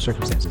individual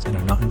circumstances and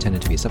are not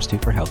intended to be a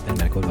substitute for health and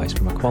medical advice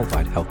from a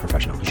qualified health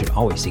professional. You should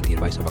always seek the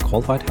advice of a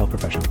qualified health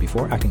professional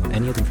before acting on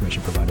any of the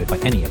information provided by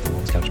any of the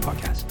Wellness Couch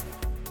podcasts.